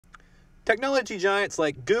Technology giants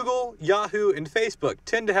like Google, Yahoo, and Facebook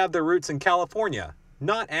tend to have their roots in California,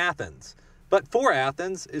 not Athens. But For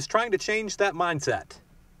Athens is trying to change that mindset.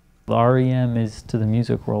 REM is to the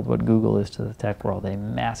music world what Google is to the tech world, a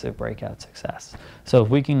massive breakout success. So if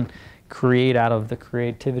we can create out of the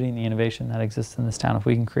creativity and the innovation that exists in this town, if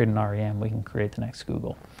we can create an REM, we can create the next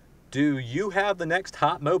Google. Do you have the next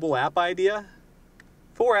hot mobile app idea?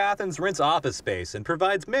 For Athens rents office space and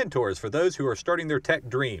provides mentors for those who are starting their tech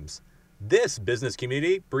dreams. This business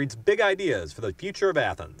community breeds big ideas for the future of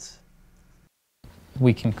Athens.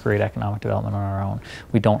 We can create economic development on our own.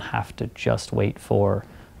 We don't have to just wait for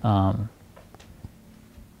a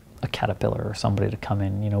Caterpillar or somebody to come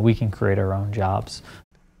in. You know, we can create our own jobs.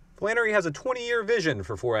 Flannery has a 20-year vision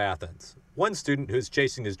for Athens. One student who's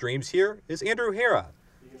chasing his dreams here is Andrew Hara.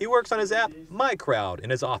 He works on his app, My Crowd,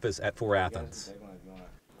 in his office at For Athens.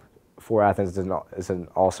 For Athens is an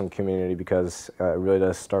awesome community because it really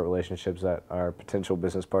does start relationships that are potential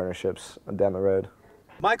business partnerships down the road.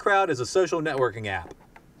 My Crowd is a social networking app.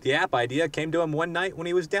 The app idea came to him one night when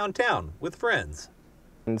he was downtown with friends.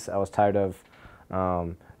 I was tired of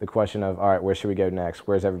the question of, all right, where should we go next?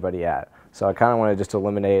 Where's everybody at? So I kind of wanted just to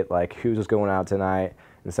eliminate like who's just going out tonight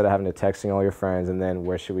instead of having to texting all your friends and then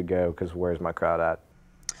where should we go because where's my crowd at?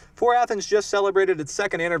 For Athens just celebrated its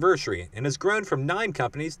second anniversary and has grown from 9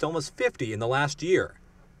 companies to almost 50 in the last year.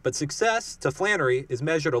 But success to Flannery is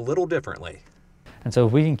measured a little differently. And so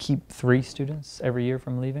if we can keep 3 students every year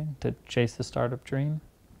from leaving to chase the startup dream,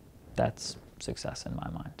 that's success in my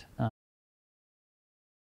mind.